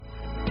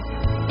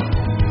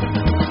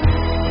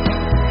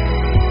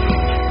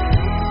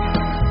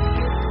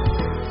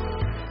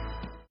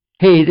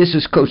Hey, this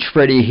is Coach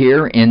Freddie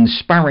here,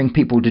 inspiring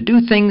people to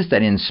do things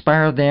that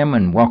inspire them,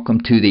 and welcome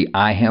to the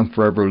iHemp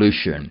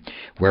Revolution,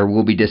 where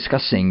we'll be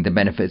discussing the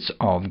benefits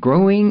of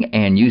growing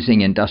and using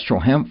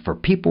industrial hemp for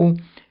people,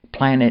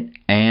 planet,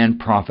 and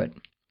profit.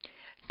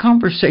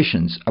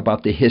 Conversations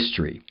about the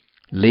history,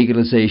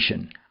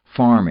 legalization,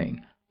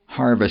 farming,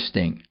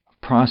 harvesting,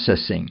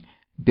 processing,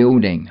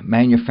 building,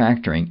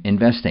 manufacturing,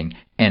 investing,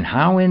 and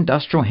how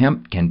industrial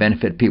hemp can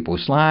benefit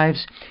people's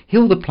lives,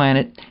 heal the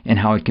planet, and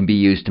how it can be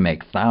used to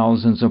make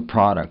thousands of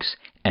products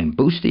and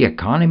boost the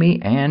economy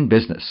and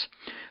business.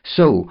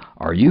 So,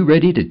 are you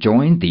ready to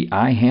join the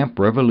iHemp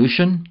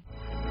revolution?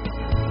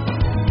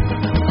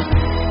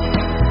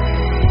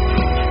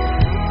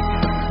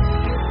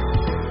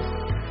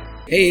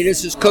 Hey,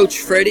 this is Coach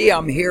Freddie.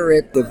 I'm here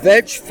at the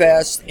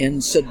VegFest in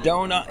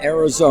Sedona,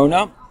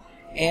 Arizona,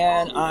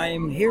 and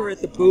I'm here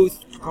at the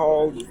booth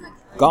called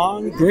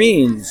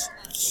GoneGreen's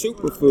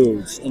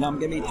Superfoods, and I'm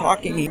going to be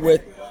talking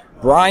with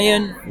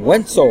Brian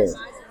Wenzel.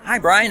 Hi,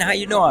 Brian. How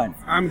you doing?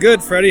 I'm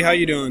good, Freddie. How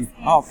you doing?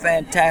 Oh,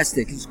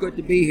 fantastic. It's good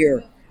to be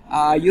here.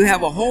 You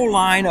have a whole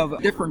line of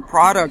different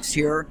products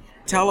here.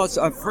 Tell us,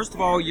 first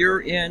of all,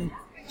 you're in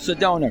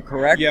Sedona,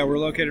 correct? Yeah, we're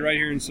located right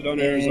here in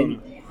Sedona, Arizona.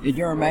 And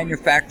you're a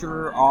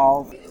manufacturer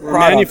of products? We're a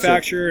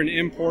manufacturer and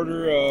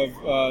importer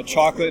of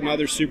chocolate and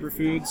other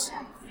superfoods,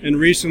 and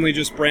recently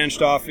just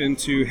branched off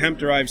into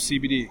hemp-derived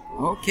CBD.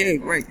 Okay,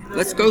 great.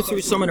 Let's go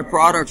through some of the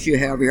products you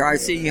have here. I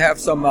see you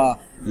have some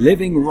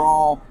living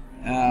raw.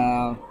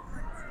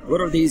 What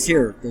are these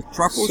here? The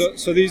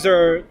truffles? So these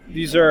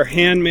are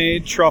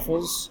handmade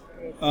truffles.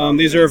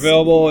 These are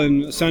available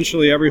in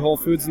essentially every Whole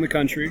Foods in the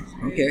country.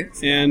 Okay.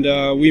 And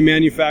we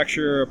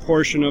manufacture a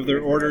portion of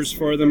their orders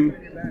for them,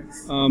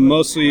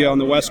 mostly on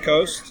the West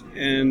Coast.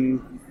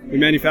 And we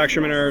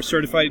manufacture them in our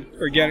certified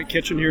organic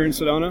kitchen here in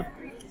Sedona.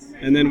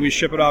 And then we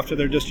ship it off to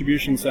their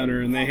distribution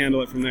center, and they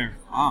handle it from there.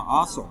 Ah,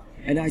 awesome.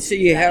 And I see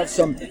you have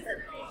some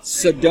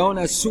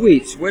Sedona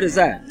sweets. What is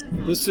that?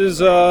 This is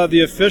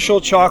the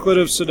official chocolate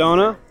of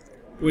Sedona,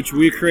 which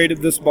we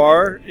created this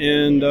bar,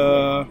 and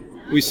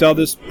we sell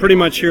this pretty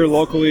much here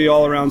locally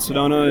all around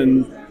Sedona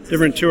and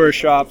different tourist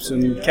shops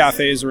and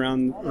cafes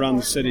around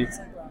the city.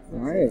 All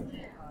right.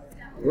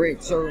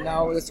 Great. So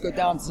now let's go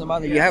down to some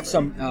other. You have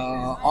some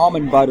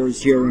almond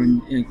butters here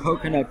and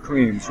coconut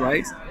creams,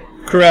 right?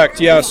 Correct,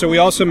 yeah. So we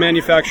also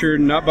manufacture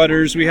nut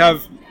butters. We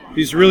have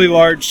these really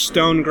large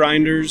stone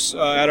grinders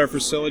at our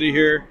facility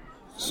here.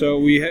 So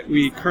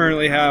we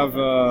currently have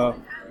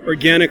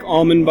organic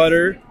almond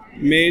butter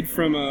made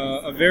from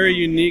a very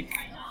unique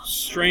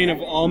strain of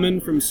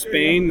almond from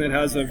Spain that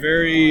has it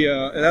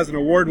has an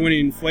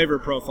award-winning flavor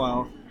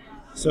profile.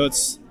 So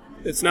it's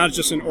not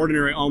just an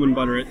ordinary almond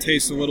butter. It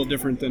tastes a little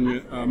different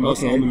than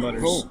most almond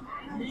butters. Cool.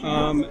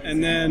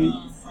 And then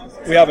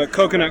we have a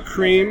coconut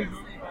cream.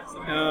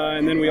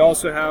 And then we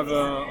also have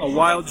a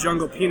wild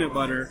jungle peanut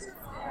butter,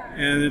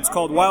 and it's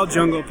called wild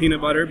jungle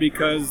peanut butter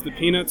because the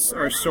peanuts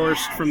are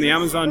sourced from the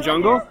Amazon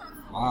jungle.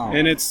 Wow.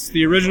 And it's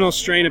the original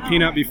strain of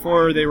peanut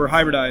before they were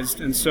hybridized.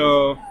 And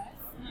so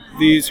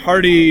these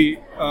hardy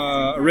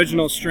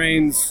original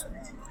strains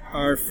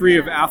are free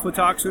of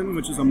aflatoxin,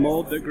 which is a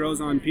mold that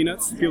grows on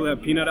peanuts. People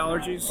have peanut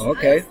allergies.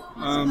 Okay.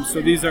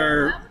 So these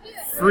are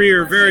free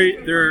or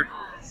they're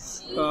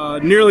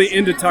nearly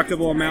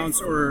indetectable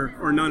amounts or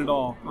none at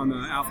all on the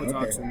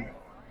aflatoxin.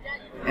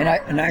 Okay.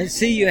 And I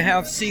see you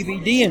have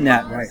CBD in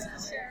that, right?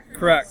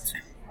 Correct.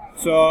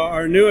 So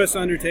our newest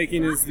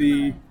undertaking is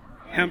the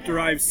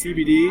hemp-derived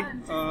CBD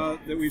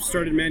that we've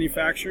started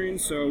manufacturing.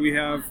 So we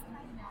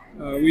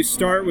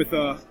start with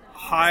a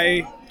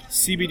high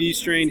CBD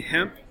strain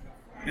hemp,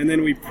 and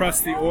then we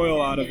press the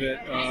oil out of it.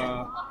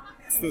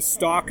 It's the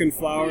stalk and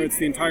flower. It's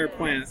the entire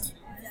plant.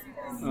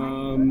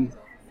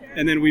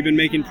 And then we've been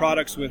making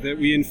products with it.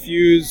 We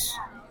infuse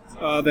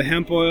the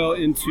hemp oil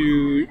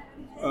into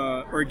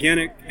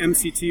organic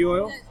MCT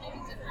oil,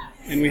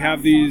 and we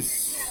have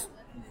these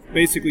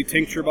basically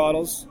tincture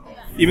bottles,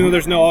 even though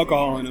there's no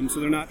alcohol in them,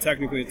 so they're not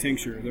technically a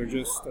tincture. They're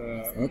just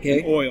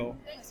oil.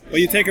 But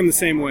you take them the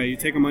same way. You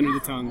take them under the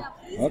tongue.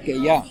 Okay,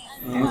 yeah.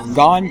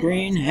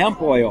 GoneGreen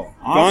hemp oil.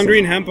 Awesome.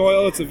 GoneGreen hemp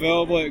oil. It's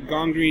available at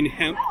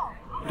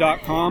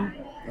GoneGreenHemp.com.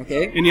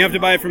 Okay. And you have to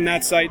buy it from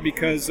that site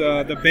because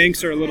the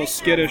banks are a little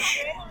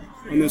skittish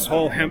on this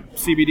whole hemp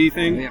CBD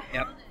thing.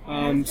 Yep.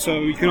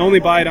 So you can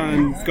only buy it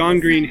on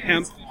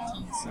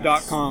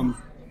GoneGreenHemp.com.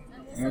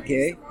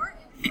 Okay.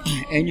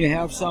 And you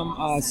have some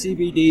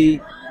CBD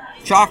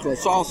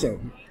chocolates also.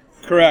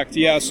 Correct,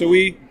 yeah. So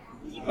we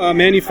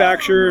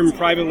manufacture and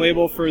private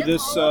label for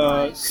this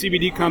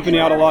CBD company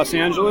out of Los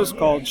Angeles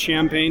called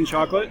Champagne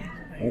Chocolate.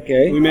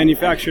 Okay. We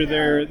manufacture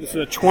this is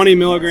a 20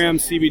 milligram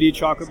CBD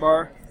chocolate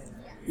bar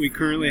we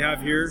currently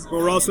have here. But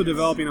we're also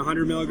developing a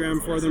 100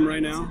 milligram for them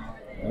right now.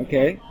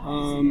 Okay.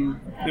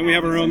 Then we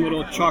have our own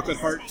little chocolate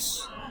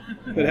hearts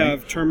that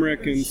have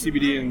turmeric and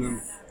CBD in them.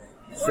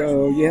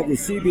 So you have the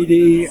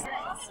CBD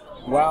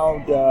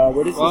wild,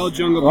 Wild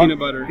jungle peanut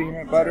butter.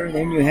 Peanut butter.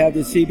 Then you have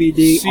the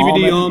CBD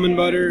almond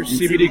butter,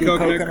 CBD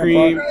coconut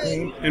cream,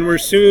 and we're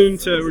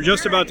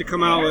just about to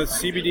come out with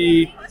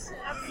CBD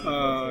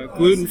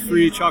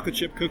gluten-free chocolate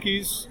chip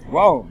cookies.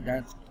 Whoa,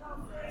 that's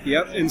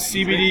Yep, and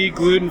CBD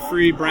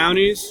gluten-free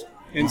brownies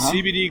and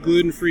CBD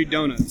gluten-free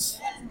donuts.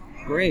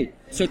 great.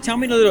 So tell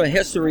me a little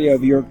history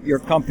of your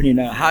company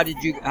now. How did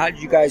you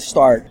guys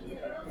start?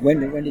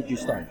 When did you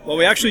start? Well,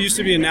 we actually used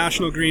to be a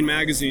National Green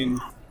magazine.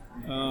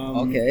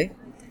 Okay.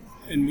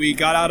 And we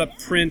got out of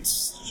print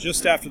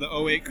just after the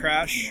 '08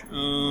 crash.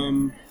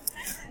 One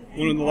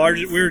of the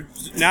largest, we were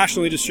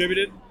nationally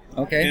distributed.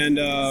 Okay. And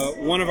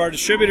one of our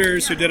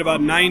distributors, who did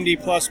about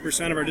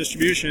 90+% of our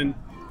distribution,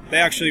 they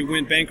actually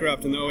went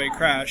bankrupt in the '08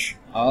 crash.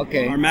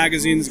 Okay. Our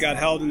magazines got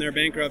held in their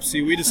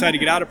bankruptcy. We decided to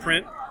get out of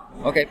print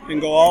Okay. and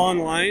go all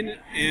online.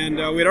 And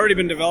we had already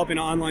been developing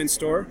an online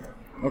store.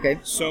 Okay.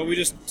 So we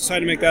just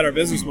decided to make that our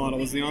business model,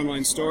 was the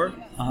online store.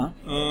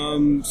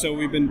 So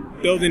we've been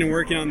building and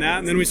working on that.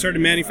 And then we started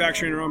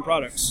manufacturing our own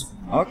products.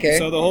 Okay.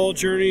 So the whole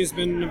journey has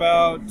been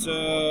about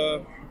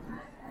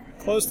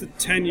close to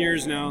 10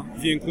 years now,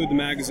 if you include the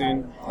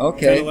magazine.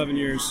 Okay. 10, 11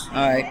 years.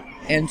 All right.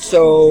 And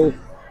so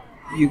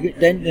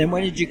then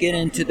when did you get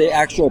into the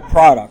actual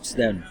products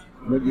then?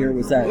 What year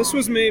was that? This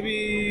was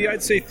maybe,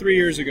 I'd say, 3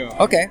 years ago.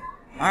 Okay.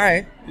 All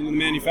right. In the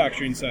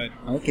manufacturing side.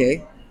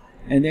 Okay.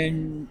 And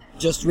then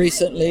just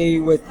recently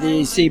with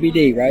the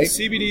CBD, right?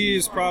 CBD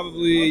is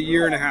probably a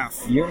year and a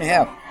half. Year and a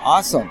half.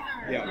 Awesome.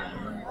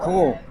 Yeah.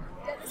 Cool.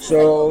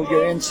 So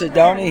you're in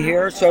Sedona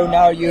here. So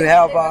now you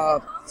have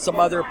some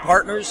other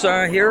partners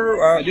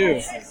here? I do.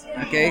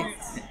 Okay.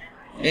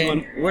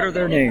 And what are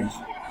their names?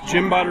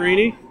 Jim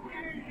Botterini.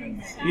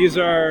 He's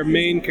our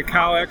main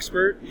cacao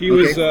expert. He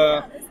was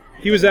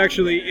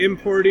actually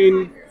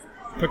importing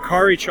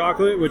Picari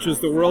chocolate, which is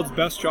the world's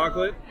best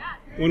chocolate,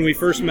 when we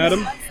first met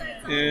him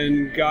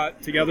and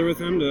got together with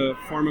him to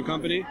form a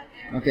company.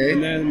 Okay.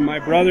 And then my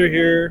brother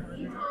here,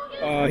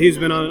 he's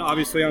been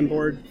obviously on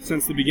board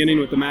since the beginning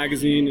with the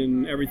magazine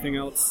and everything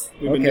else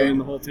we've been doing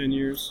the whole 10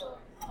 years.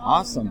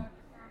 Awesome.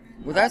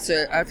 Well, that's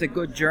a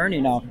good journey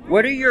now.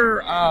 What are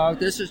your,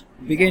 this is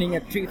beginning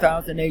of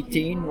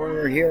 2018,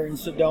 we're here in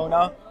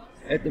Sedona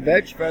at the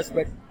VegFest,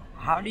 but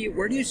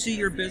where do you see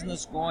your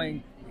business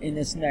going in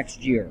this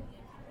next year?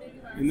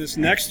 In this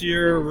next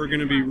year, we're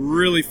going to be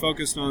really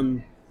focused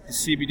on the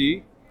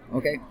CBD.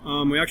 Okay.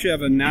 We actually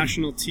have a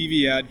national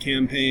TV ad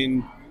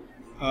campaign.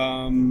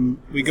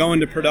 We go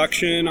into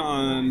production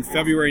on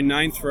February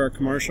 9th for our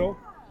commercial.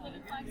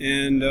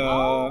 And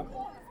the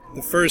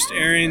first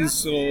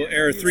airings will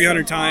air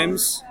 300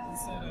 times.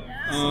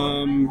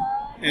 And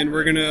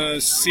we're going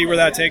to see where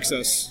that takes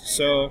us.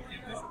 So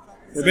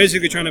we're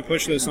basically trying to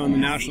push this on the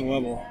national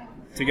level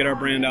to get our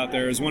brand out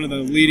there as one of the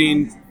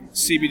leading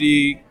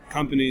CBD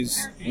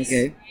companies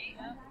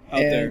out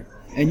there.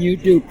 And you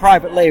do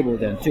private label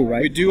then too,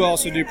 right? We do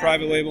also do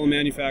private label and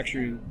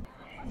manufacturing.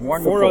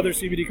 Wonderful. For other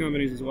CBD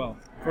companies as well.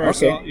 For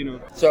ourselves, you know.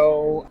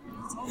 So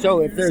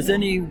if there's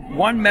any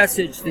one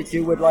message that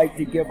you would like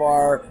to give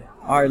our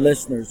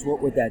listeners, what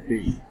would that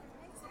be?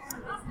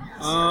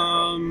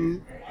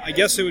 I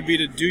guess it would be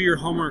to do your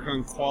homework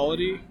on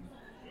quality.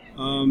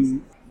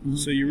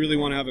 So you really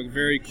want to have a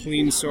very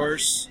clean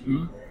source.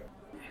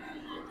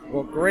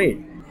 Well,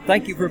 great.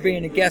 Thank you for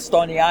being a guest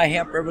on the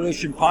iHemp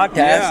Revolution podcast.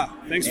 Yeah,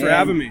 thanks for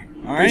having me.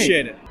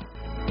 Appreciate it.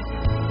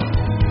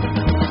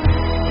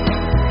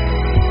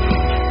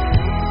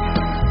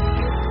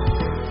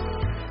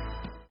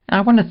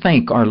 I want to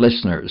thank our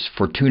listeners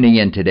for tuning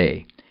in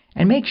today,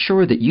 and make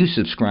sure that you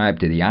subscribe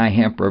to the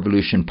iHemp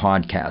Revolution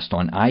podcast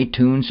on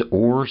iTunes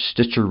or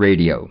Stitcher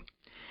Radio.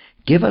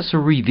 Give us a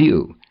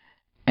review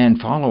and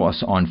follow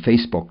us on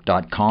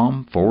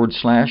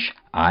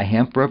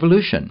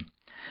Facebook.com/iHempRevolution.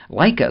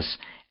 Like us,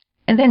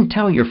 and then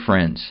tell your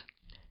friends.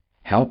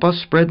 Help us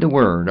spread the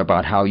word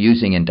about how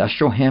using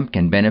industrial hemp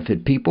can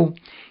benefit people,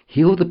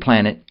 heal the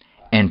planet,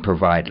 and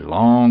provide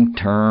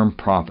long-term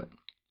profit.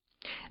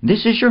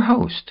 This is your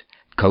host,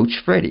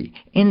 Coach Freddie,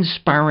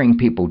 inspiring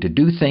people to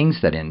do things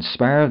that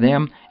inspire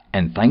them,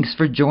 and thanks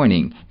for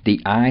joining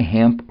the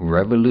iHemp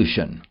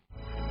Revolution.